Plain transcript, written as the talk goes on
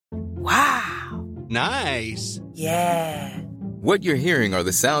Nice. Yeah. What you're hearing are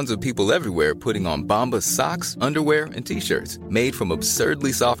the sounds of people everywhere putting on Bombas socks, underwear, and T-shirts made from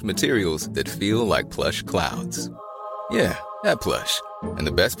absurdly soft materials that feel like plush clouds. Yeah, that plush. And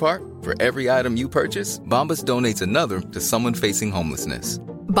the best part? For every item you purchase, Bombas donates another to someone facing homelessness.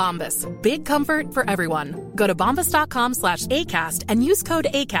 Bombas. Big comfort for everyone. Go to bombas.com/ACAST and use code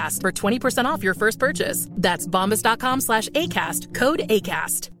ACAST for 20% off your first purchase. That's bombas.com/ACAST. Code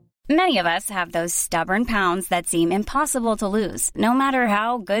ACAST. Many of us have those stubborn pounds that seem impossible to lose, no matter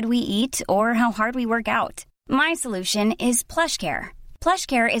how good we eat or how hard we work out. My solution is PlushCare.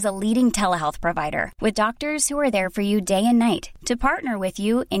 PlushCare is a leading telehealth provider with doctors who are there for you day and night to partner with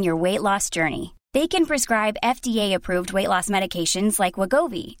you in your weight loss journey. They can prescribe FDA-approved weight loss medications like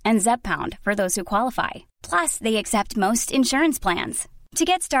Wegovy and Zepbound for those who qualify. Plus, they accept most insurance plans. To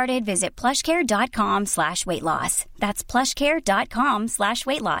get started, visit plushcare.com/weightloss. That's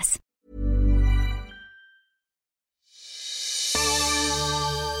plushcare.com/weightloss.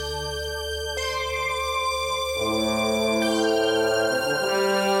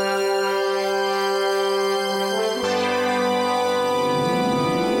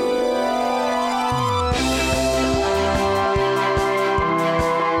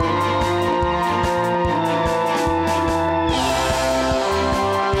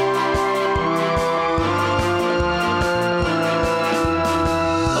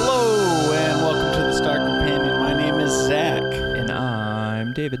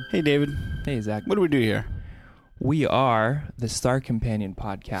 David. Hey, David. Hey, Zach. What do we do here? We are the Star Companion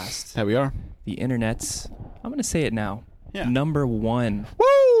Podcast. That we are. The internet's, I'm going to say it now, yeah. #1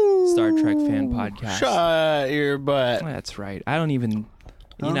 Woo! Star Trek fan podcast. Shut your butt. That's right. I don't even,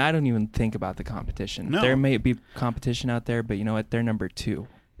 I don't even think about the competition. No. There may be competition out there, but you know what? They're #2.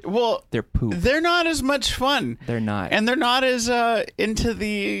 Well, they're poop. They're not as much fun. They're not. And they're not as into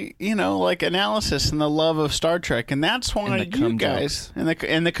the, like analysis and the love of Star Trek. And that's why you guys and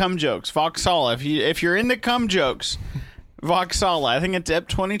the cum jokes. Voxala. If you're into cum jokes, Voxala. I think it's Ep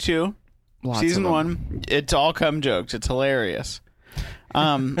 22. Season 1. It's all cum jokes. It's hilarious.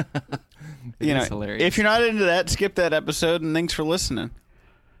 Hilarious. If you're not into that, skip that episode and thanks for listening.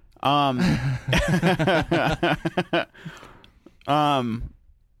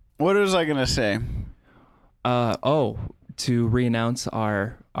 What was I going to say? To re-announce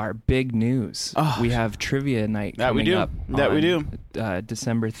our big news. We have trivia night coming up. That we do.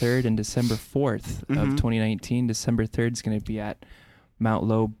 December 3rd and December 4th of 2019. December 3rd is going to be at Mount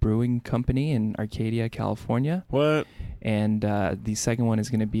Lowe Brewing Company in Arcadia, California. What? And the second one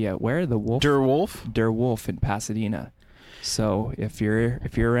is going to be at where? The Wolf? Der Wolf? Der Wolf in Pasadena. So if you're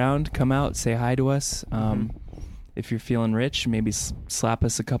around, come out, say hi to us. If you're feeling rich, maybe slap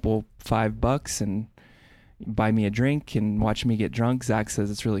us a couple $5 and buy me a drink and watch me get drunk. Zach says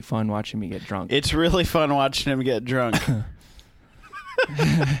it's really fun watching me get drunk. It's really fun watching him get drunk.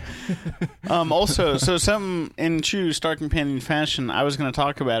 Also, so something in true Star Companion fashion, I was going to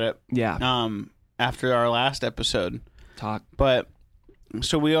talk about it. Yeah. After our last episode. Talk. But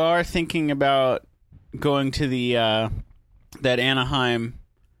so we are thinking about going to the that Anaheim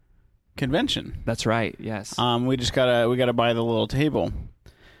convention. That's right. Yes. We gotta buy the little table.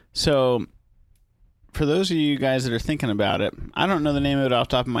 So for those of you guys that are thinking about it, I don't know the name of it off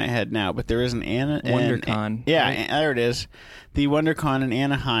the top of my head now, but there is an WonderCon. Right? There it is. The WonderCon in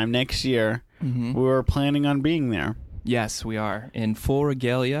Anaheim next year. Mm-hmm. We're planning on being there. Yes, we are in full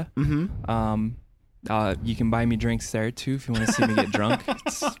regalia. Mm-hmm. You can buy me drinks there too if you want to see me get drunk.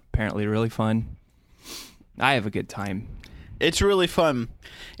 It's apparently really fun. I have a good time. It's really fun.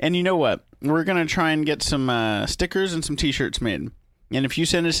 And you know what? We're going to try and get some stickers and some T-shirts made. And if you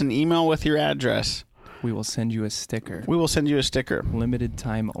send us an email with your address, we will send you a sticker. We will send you a sticker. Limited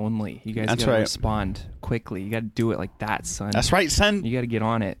time only. You guys got to respond quickly. You got to do it like that, son. That's right, son. You got to get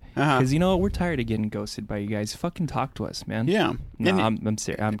on it. Because you know what? We're tired of getting ghosted by you guys. Fucking talk to us, man. Yeah. No, I'm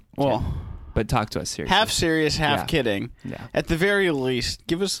serious. But talk to us seriously. Half serious, half kidding. Yeah. At the very least,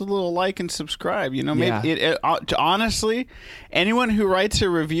 give us a little like and subscribe. Maybe honestly, anyone who writes a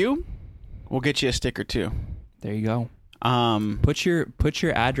review will get you a sticker too. There you go. Put your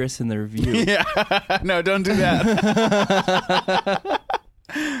address in the review. Yeah. No, don't do that.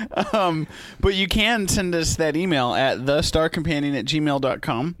 But you can send us that email at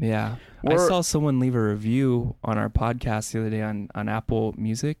thestarcompanion@gmail.com. Yeah. I saw someone leave a review on our podcast the other day on Apple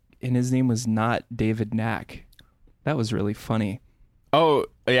Music. And his name was not David Knack. That was really funny. Oh,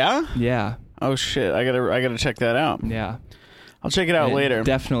 yeah? Yeah. Oh shit. I gotta check that out. Yeah. I'll check it out later.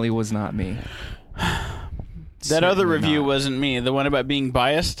 Definitely was not me. That other review wasn't me. The one about being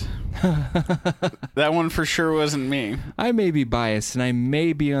biased? That one for sure wasn't me. I may be biased, and I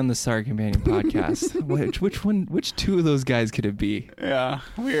may be on the Star Companion podcast. Which two of those guys could it be? Yeah,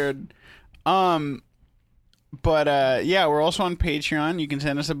 weird. But yeah, we're also on Patreon. You can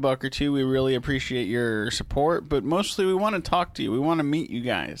send us $1 or $2. We really appreciate your support, but mostly we want to talk to you. We want to meet you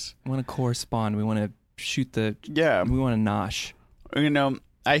guys. We want to correspond. We want to shoot the... Yeah. We want to nosh. You know,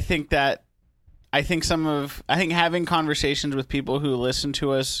 I think having conversations with people who listen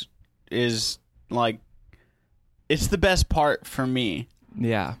to us is like, it's the best part for me.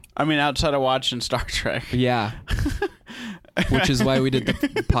 Yeah. I mean, outside of watching Star Trek. Yeah. Which is why we did the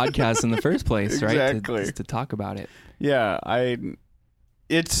podcast in the first place, right? Exactly. To talk about it. Yeah,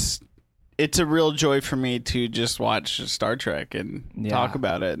 it's a real joy for me to just watch Star Trek and talk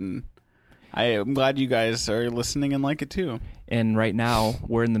about it, and I am glad you guys are listening and like it too. And right now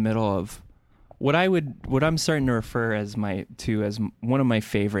we're in the middle of what I'm starting to refer as one of my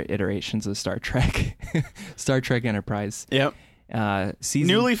favorite iterations of Star Trek, Star Trek Enterprise. Yep.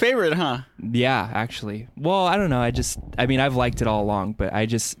 Newly favorite, huh? Yeah, actually. Well, I don't know. I've liked it all along, but I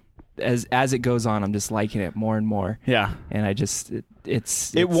just as it goes on, I'm just liking it more and more. Yeah. And I just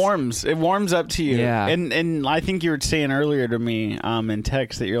it warms up to you. Yeah. And I think you were saying earlier to me in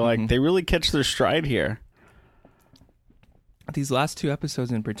text that you're like, they really catch their stride here. These last 2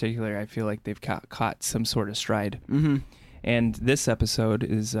 episodes in particular, I feel like they've caught some sort of stride. Mm-hmm. And this episode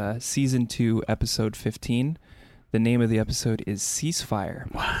is season 2, episode 15. The name of the episode is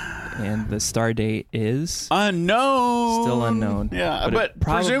Ceasefire. Wow. And the star date is... unknown. Still unknown. Yeah, but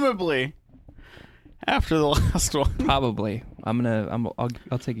presumably after the last one. Probably.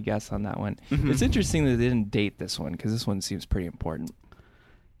 I'll take a guess on that one. Mm-hmm. It's interesting that they didn't date this one, because this one seems pretty important.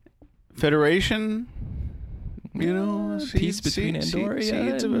 Federation? You know, peace between Andoria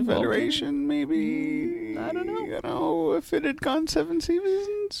seeds of a federation, maybe. I don't know. You know, if it had gone 7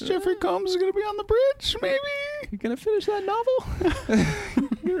 seasons, Jeffrey Combs is going to be on the bridge, maybe. You going to finish that novel?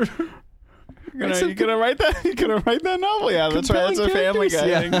 You gonna write that? You gonna write that novel? Yeah, that's right. That's a Family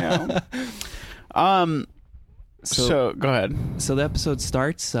Guy thing. Yeah. So go ahead. So the episode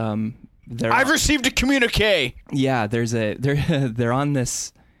starts. I've received a communique. Yeah, they're on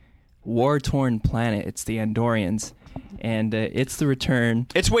this war-torn planet. It's the Andorians, and it's the return.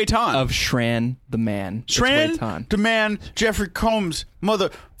 It's Wayton of Shran the Man. Shran the Man, Jeffrey Combs,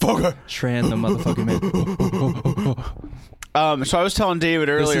 motherfucker. Shran the motherfucking man. So I was telling David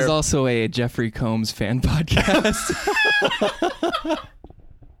earlier. This is also a Jeffrey Combs fan podcast.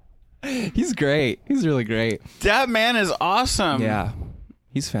 He's great. He's really great. That man is awesome. Yeah.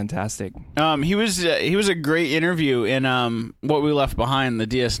 He's fantastic. He was a great interview in What We Left Behind, the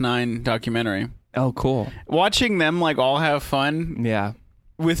DS9 documentary. Oh, cool. Watching them like all have fun. Yeah.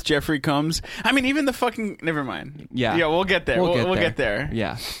 With Jeffrey Combs. I mean, even the fucking... Never mind. Yeah. Yeah, we'll get there. We'll get there.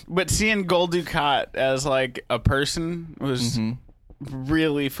 Yeah. But seeing Gul Dukat as like a person was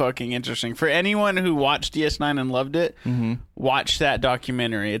really fucking interesting. For anyone who watched DS9 and loved it, watch that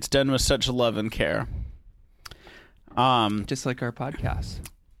documentary. It's done with such love and care. Just like our podcast.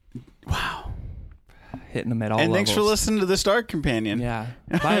 Wow. Hitting them at all and levels. Thanks for listening to the Star Companion. Yeah.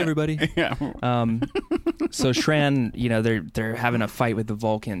 Bye, everybody. Yeah. So Shran, they're having a fight with the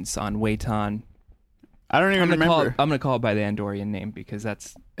Vulcans on Wayton. I don't even remember. I'm going to call it by the Andorian name, because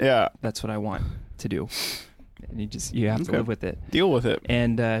that's what I want to do. And you have to live with it. Deal with it.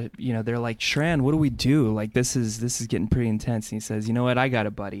 And they're like, Shran, what do we do? Like, this is getting pretty intense. And he says, you know what? I got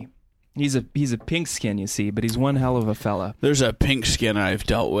a buddy. He's a pink skin, you see, but he's one hell of a fella. There's a pink skin I've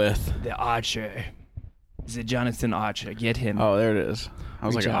dealt with. The Archer. Is it Jonathan Archer? Get him. Oh, there it is. I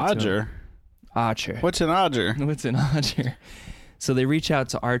was like, Archer? Archer. What's an Archer? What's an Archer? So they reach out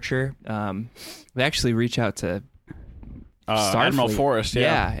to Archer. They actually reach out to Admiral Forrest,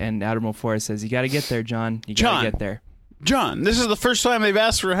 yeah. And Admiral Forrest says, you got to get there, John. You got to get there. John, this is the first time they've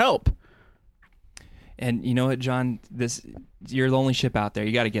asked for help. And you know what, John? You're the only ship out there.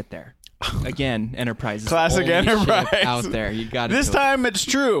 You got to get there. Again, Enterprise is classic the only Enterprise ship out there. You got this time. It's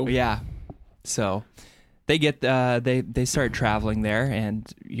true. Yeah. So they get they start traveling there, and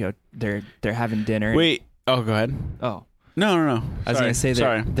they're having dinner. Wait. Oh, go ahead. Oh. No. I was going to say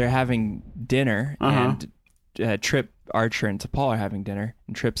they're having dinner, and Trip, Archer, and T'Pol are having dinner,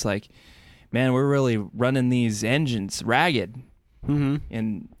 and Trip's like, man, we're really running these engines ragged. Mm-hmm.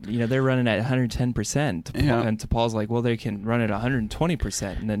 And they're running at 110%. And T'Pol's like, well, they can run at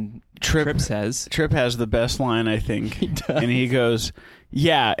 120%. And then Trip says, Trip has the best line, I think. He does. And he goes,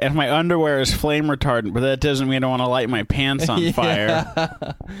 yeah, and my underwear is flame retardant, but that doesn't mean I want to light my pants on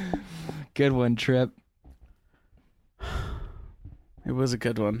fire. Good one, Trip. It was a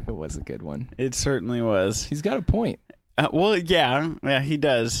good one. It was a good one. It certainly was. He's got a point. Well, yeah, he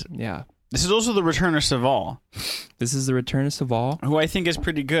does. Yeah. This is also the return of Saval. This is the return of Saval. Who I think is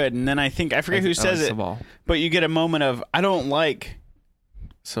pretty good. And then I forget who says it, Saval. But you get a moment of, I don't like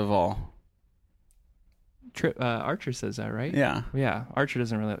Saval. Archer says that, right? Yeah. Yeah, Archer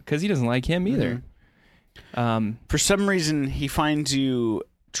doesn't really, because he doesn't like him either. For some reason, he finds you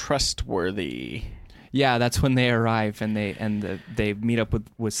trustworthy. Yeah, that's when they arrive and they meet up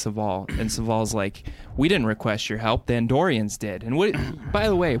with Saval, and Saval's like, "We didn't request your help. The Andorians did." And what? By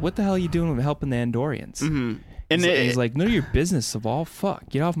the way, what the hell are you doing with helping the Andorians? Mm-hmm. And he's like, "None of your business, Saval. Fuck,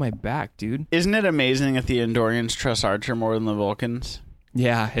 get off my back, dude." Isn't it amazing that the Andorians trust Archer more than the Vulcans?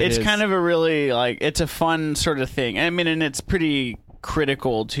 Yeah, it's is. kind of a really it's a fun sort of thing. I mean, and it's pretty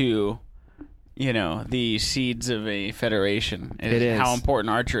critical to, the seeds of a federation. It is how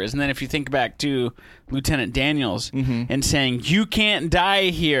important Archer is. And then if you think back to Lieutenant Daniels and saying, "You can't die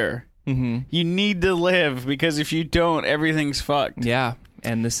here. Mm-hmm. You need to live, because if you don't, everything's fucked." Yeah,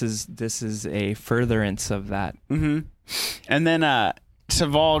 and this is a furtherance of that. Mm-hmm. And then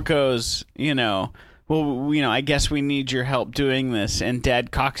Saval goes, "Well, I guess we need your help doing this." And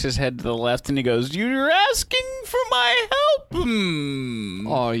Dad cocks his head to the left and he goes, "You're asking for my help?"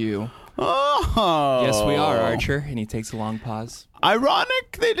 Are you? Oh. Yes, we are, Archer. And he takes a long pause.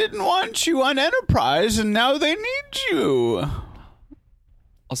 Ironic they didn't want you on Enterprise and now they need you.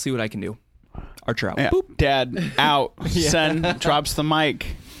 I'll see what I can do. Archer out. Yeah. Boop. Dad out. Son drops the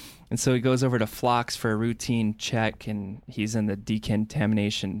mic. And so he goes over to Phlox for a routine check, and he's in the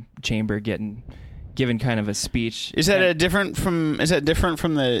decontamination chamber given kind of a speech. Is that different from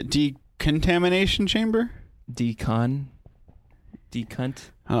the decontamination chamber? Decunt?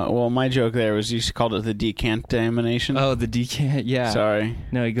 Well, my joke there was you called it the decontamination. Oh, the decant, yeah. Sorry.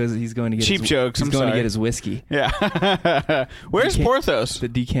 No, he's going to get cheap jokes. He's going to get his whiskey. Yeah. Where's Porthos? The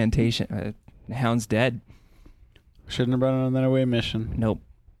decantation. Hound's dead. Shouldn't have brought on that away mission. Nope.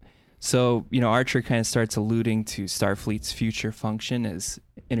 So, Archer kind of starts alluding to Starfleet's future function as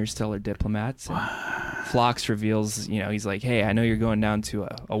interstellar diplomats. And Phlox reveals, he's like, "Hey, I know you're going down to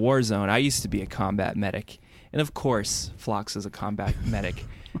a war zone. I used to be a combat medic." And of course, Phlox is a combat medic.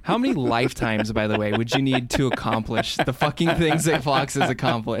 How many lifetimes, by the way, would you need to accomplish the fucking things that Phlox has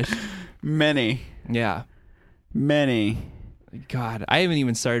accomplished? Many. Yeah. Many. God, I haven't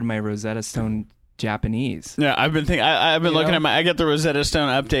even started my Rosetta Stone Japanese. Yeah, I've been looking at I get the Rosetta Stone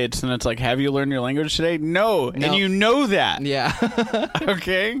updates, and it's like, "Have you learned your language today?" No. And you know that. Yeah.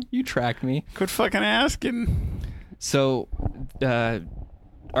 Okay. You track me. Quit fucking asking. So,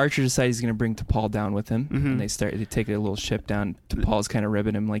 Archer decides he's going to bring T'Pol down with him, and they take a little ship down. T'Pol's kind of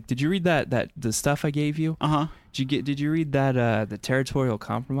ribbing him, like, "Did you read that the stuff I gave you? Did you read that the territorial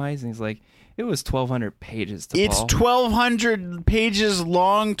compromise?" And he's like, "It was 1,200 pages, T'Pol. It's 1,200 pages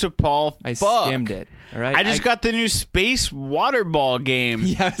long, T'Pol. I skimmed it. All right. I just got the new space water ball game.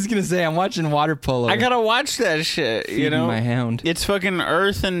 Yeah, I was gonna say I'm watching water polo. I gotta watch that shit. Feeding my hound. It's fucking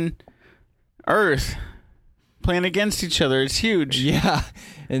Earth and Earth playing against each other. It's huge. Yeah.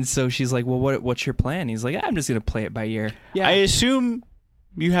 And so she's like, "Well, what's your plan?" He's like, "I'm just gonna play it by ear." Yeah. I assume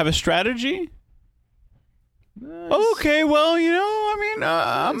you have a strategy. Okay, well, I'm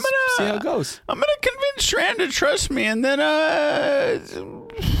gonna see how it goes. I'm gonna convince Shran to trust me, and then I'm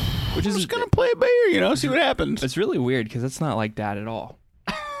just gonna play it by ear, see what happens. It's really weird because it's not like that at all.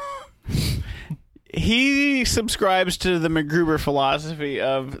 He subscribes to the MacGruber philosophy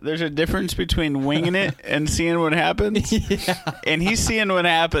of there's a difference between winging it and seeing what happens. Yeah. And he's seeing what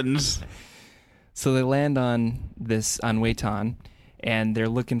happens. So they land on Weyton, and they're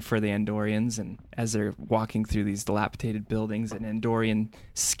looking for the Andorians, and as they're walking through these dilapidated buildings, an Andorian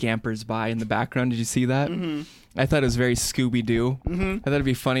scampers by in the background. Did you see that? Mm-hmm. I thought it was very Scooby-Doo. Mm-hmm. I thought it'd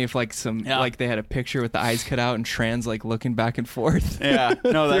be funny if like they had a picture with the eyes cut out and Tran's like looking back and forth. Yeah,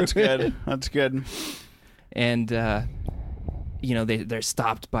 no, that's good. That's good. And they're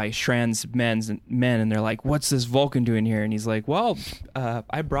stopped by Shran's men, and they're like, "What's this Vulcan doing here?" And he's like, "Well,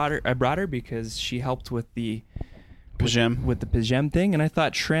 I brought her because she helped with the P'Jem thing, and I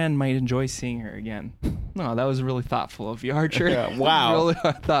thought Shran might enjoy seeing her again." No, that was really thoughtful of you, Archer. Yeah, wow. Really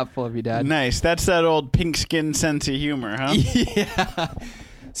thoughtful of you, Dad. Nice. That's that old pink skin sense of humor, huh? Yeah.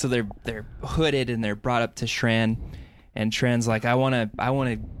 So they're hooded and they're brought up to Shran, and Shran's like, I want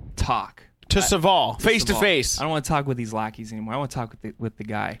to talk to Saval, face to face. I don't want to talk with these lackeys anymore. I want to talk with the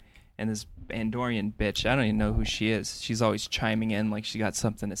guy. And this Andorian bitch, I don't even know who she is. She's always chiming in like she got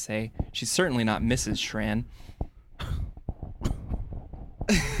something to say. She's certainly not Mrs. Shran.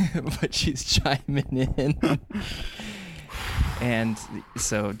 But she's chiming in. And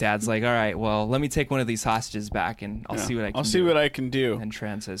so Dad's like, "All right, well, let me take one of these hostages back, and I'll see what I can do." I'll see what I can do. And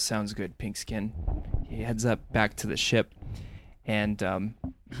Shran says, "Sounds good, Pinkskin." he heads up back to the ship, and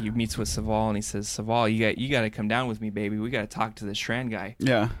he meets with Saval, and he says, Saval, you got to come down with me, baby. We got to talk to this Shran guy.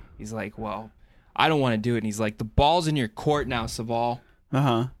 Yeah. He's like, well, I don't want to do it. And he's like, the ball's in your court now, Saval.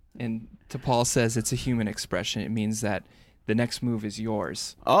 Uh-huh. And T'Pol says it's a human expression. It means that the next move is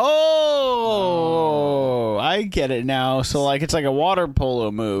yours. Oh, I get it now. So, like, it's like a water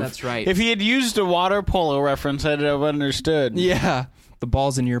polo move. That's right. If he had used a water polo reference, I'd have understood. Yeah. The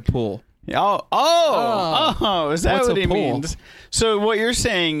ball's in your pool. Oh, is that What's what a he pool? means? So what you're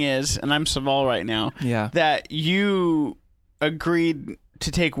saying is, and I'm Saval right now, that you agreed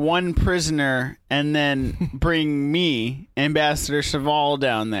to take one prisoner and then bring me, Ambassador Saval,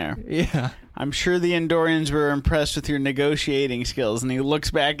 down there. Yeah. I'm sure the Andorians were impressed with your negotiating skills, and he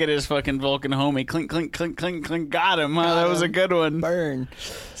looks back at his fucking Vulcan homie. Clink, clink, clink, clink, clink. Got him. Huh? That was a good one. Burn.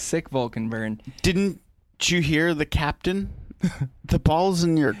 Sick Vulcan burn. Didn't you hear the captain? The ball's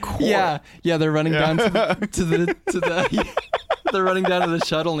in your court. Yeah, they're running down to the they're running down to the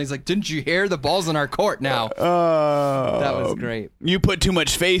shuttle, and he's like, "Didn't you hear? The ball's in our court now." That was great. You put too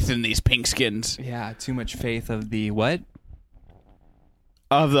much faith in these pinkskins. Yeah, too much faith of the what?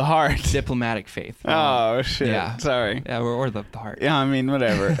 Of the heart. Diplomatic faith. Oh shit. Yeah. Sorry. Yeah, or the heart. Yeah, I mean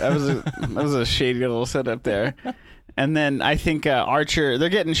whatever. That was a shady little setup there. And then I think Archer, they're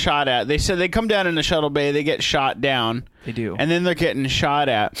getting shot at. They said they come down in the shuttle bay, they get shot down. They do. And then they're getting shot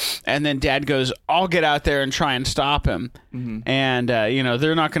at. And then Dad goes, I'll get out there and try and stop him. Mm-hmm. And,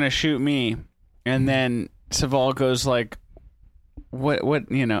 they're not going to shoot me. And then Saval goes like, what,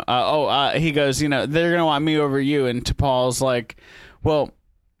 he goes, they're going to want me over you. And T'Pol's like, well,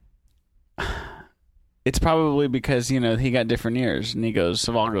 it's probably because, he got different ears. And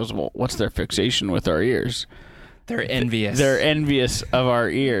Saval goes, well, what's their fixation with our ears? They're envious. They're envious of our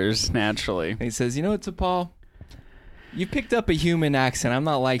ears, naturally. And he says, you know what, T'Pol? You picked up a human accent. I'm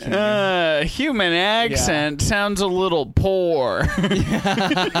not liking it. Human accent sounds a little poor.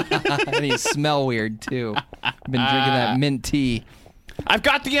 And you smell weird, too. Been drinking that mint tea. I've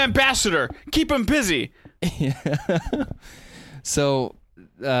got the ambassador. Keep him busy. So,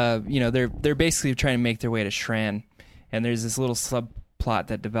 they're basically trying to make their way to Shran. And there's this little subplot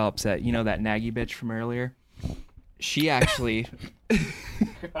that develops that, that Nagi bitch from earlier? She actually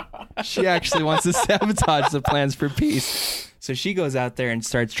wants to sabotage the plans for peace. So she goes out there and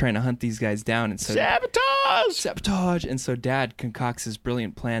starts trying to hunt these guys down. And so sabotage. And so Dad concocts this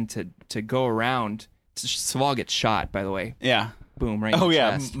brilliant plan to go around. Saval gets shot, by the way. Yeah. Boom, right in the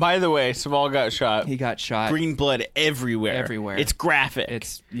chest. By the way, Saval got shot. He got shot. Green blood everywhere. It's graphic.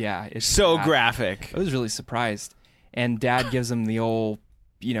 It's so graphic. I was really surprised. And Dad gives him the old,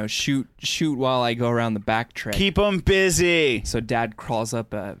 shoot while I go around the back trick. Keep him busy. So Dad crawls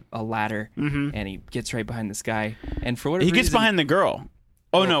up a ladder, and he gets right behind this guy. And for whatever reason... He gets behind the girl.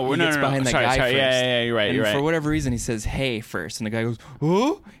 Oh, no. He gets behind the guy first. Yeah, you're right. And for whatever reason, he says, hey, first. And the guy goes,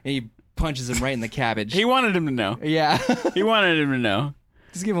 oh? And he punches him right in the cabbage. He wanted him to know. Yeah. He wanted him to know.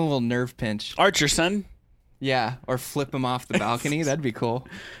 Just give him a little nerve pinch. Archer, son. Yeah, or flip him off the balcony. That'd be cool.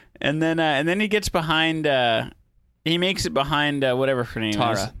 And then he gets behind... he makes it behind whatever her name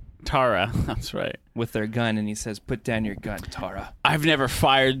is. Tara. That's right. With their gun, and he says, put down your gun, Tara. I've never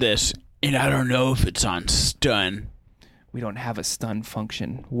fired this, and I don't know if it's on stun. We don't have a stun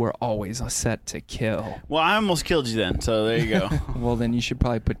function. We're always set to kill. Well, I almost killed you then, so there you go. Well, then you should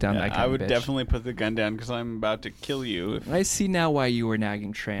probably put down that gun, I would bitch. definitely put the gun down because I'm about to kill you. I see now why you were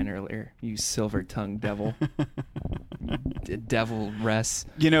nagging Shran earlier, you silver-tongued devil. Devil res.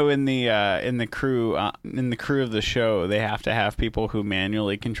 In the crew of the show, they have to have people who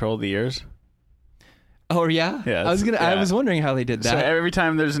manually control the ears. Oh yeah? Yeah. I was wondering how they did that. So every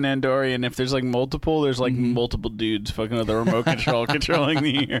time there's an Andorian, if there's multiple, there's multiple dudes fucking with the remote control controlling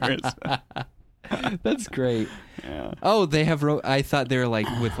the ears. That's great. Yeah. Oh, they have. I thought they were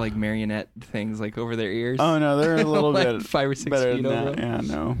with marionette things over their ears. Oh no, they're a little bit 5 or 6 better feet than over. that. Yeah,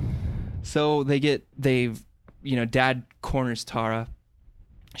 no. So Dad corners Tara.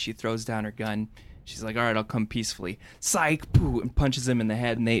 She throws down her gun. She's like, all right, I'll come peacefully. Psych, poo, and punches him in the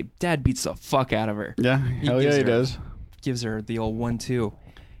head. And Dad beats the fuck out of her. Yeah, hell yeah, he does. Gives her the old 1-2.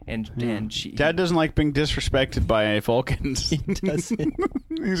 And she... Dad doesn't like being disrespected by Vulcans. He doesn't.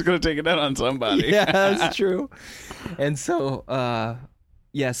 He's going to take it out on somebody. Yeah, that's true. And so,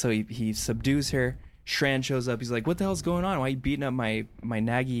 so he subdues her. Shran shows up. He's like, what the hell's going on? Why are you beating up my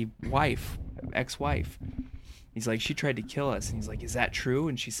Nagi wife, ex-wife? He's like, she tried to kill us. And he's like, is that true?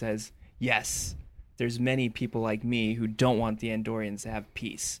 And she says, yes. There's many people like me who don't want the Andorians to have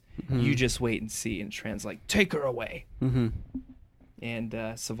peace. Mm-hmm. You just wait and see. And Shran's like, take her away. Mm-hmm.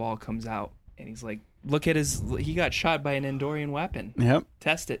 And Saval comes out, and he's like, look at he got shot by an Andorian weapon. Yep.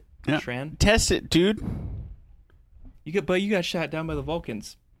 Test it. Yeah. Shran. Test it, dude. You got shot down by the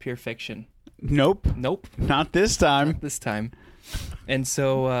Vulcans. Pure fiction. Nope. Not this time. This time. And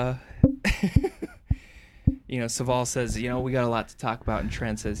so, Saval says, we got a lot to talk about. And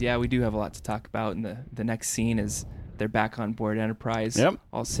Shran says, yeah, we do have a lot to talk about. And the next scene is they're back on board Enterprise. Yep.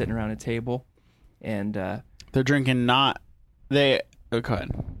 All sitting around a table. And they're drinking go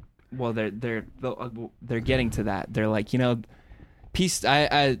ahead. Well, they're getting to that. They're like, peace.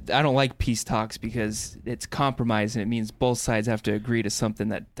 I don't like peace talks because it's compromise and it means both sides have to agree to something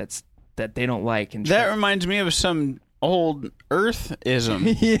that they don't like. And that reminds me of some old Earth-ism.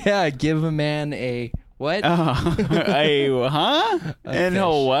 Yeah, give a man a what? A huh? And a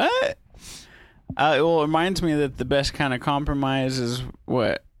what? It reminds me that the best kind of compromise is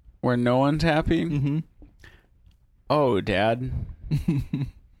what? Where no one's happy? Mm-hmm. Oh, Dad.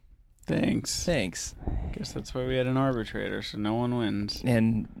 Thanks. Guess that's why we had an arbitrator, so no one wins.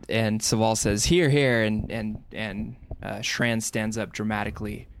 And Saval says, here, and Shran stands up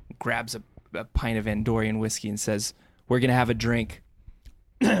dramatically, grabs a pint of Andorian whiskey and says, we're going to have a drink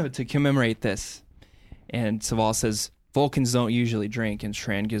to commemorate this. And Saval says, Vulcans don't usually drink, and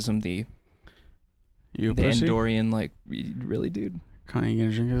Shran gives him the Andorian, like, really, dude? Are you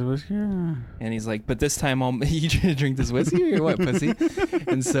gonna drink this whiskey? And he's like, but this time you gonna drink this whiskey or what, pussy?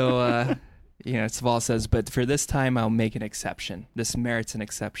 And so, Saval says, but for this time I'll make an exception. This merits an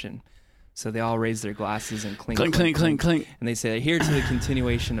exception. So they all raise their glasses and clink, clink, clink, clink. And they say, here to the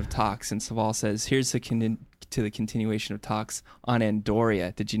continuation of talks. And Saval says, here's to the continuation of talks on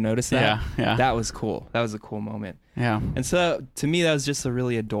Andoria. Did you notice that? Yeah. That was cool. That was a cool moment. Yeah. And so to me, that was just a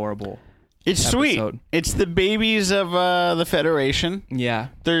really adorable It's episode. Sweet. It's the babies of the Federation. Yeah.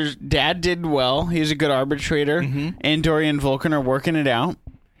 Their dad did well. He's a good arbitrator. Mm-hmm. Andorian and Vulcan are working it out.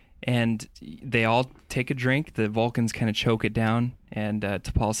 And they all take a drink. The Vulcans kind of choke it down. And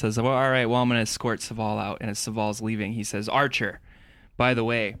T'Pol says, well, all right, well, I'm going to escort Saval out. And as Saval's leaving, he says, Archer, by the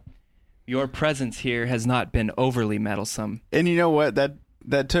way, your presence here has not been overly meddlesome. And you know what?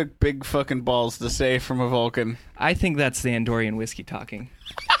 That took big fucking balls to say from a Vulcan. I think that's the Andorian whiskey talking.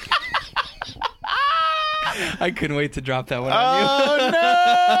 I couldn't wait to drop that one on you. Oh,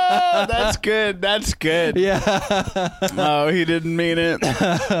 no! That's good. Yeah. Oh, he didn't mean it.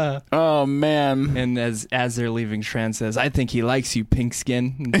 Oh, man. And as they're leaving, Shran says, I think he likes you, pink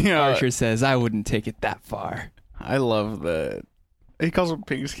skin. And Archer says, I wouldn't take it that far. I love that. He calls him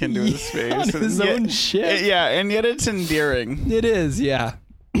pink skin to his face. On his own shit. Yeah, and yet it's endearing. It is, yeah.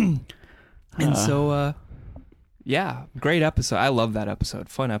 And so, great episode. I love that episode.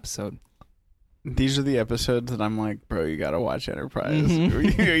 Fun episode. These are the episodes that I'm like, bro, you gotta watch Enterprise.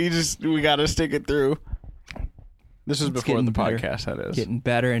 Mm-hmm. We gotta stick it through. This is before the better. podcast, that is. Getting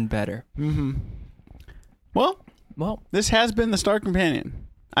better and better. Mm-hmm. Well, this has been the Star Companion.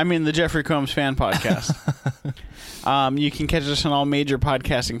 I mean, the Jeffrey Combs Fan Podcast. You can catch us on all major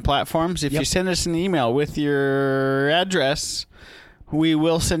podcasting platforms. If you send us an email with your address, we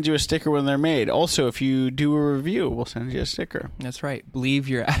will send you a sticker when they're made. Also, if you do a review, we'll send you a sticker. That's right. Leave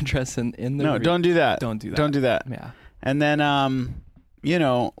your address in the No, don't do that. Don't do that. Don't do that. Yeah. And then,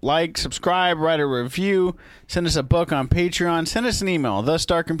 like, subscribe, write a review, send us a book on Patreon, send us an email,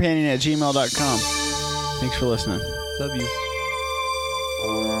 thestarcompanion@gmail.com. Thanks for listening. Love you.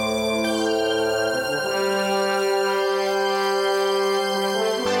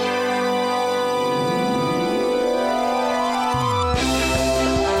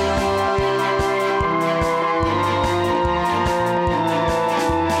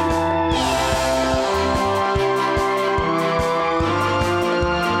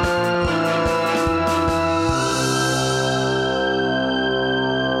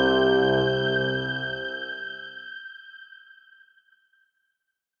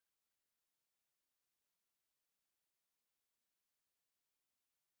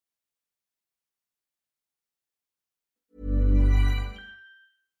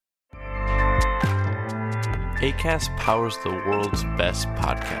 Acast powers the world's best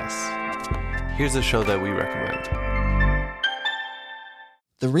podcasts. Here's a show that we recommend.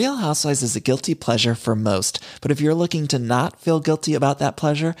 The Real Housewives is a guilty pleasure for most, but if you're looking to not feel guilty about that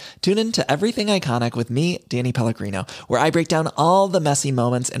pleasure, tune in to Everything Iconic with me, Danny Pellegrino, where I break down all the messy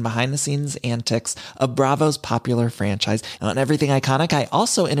moments and behind-the-scenes antics of Bravo's popular franchise. And on Everything Iconic, I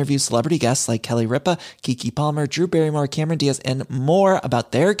also interview celebrity guests like Kelly Ripa, Keke Palmer, Drew Barrymore, Cameron Diaz, and more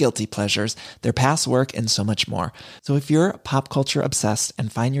about their guilty pleasures, their past work, and so much more. So if you're pop culture obsessed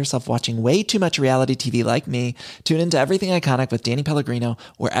and find yourself watching way too much reality TV like me, tune into Everything Iconic with Danny Pellegrino,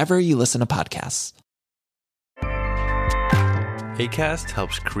 wherever you listen to podcasts. Acast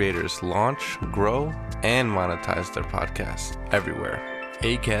helps creators launch, grow, and monetize their podcasts everywhere.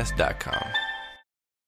 ACAST.com.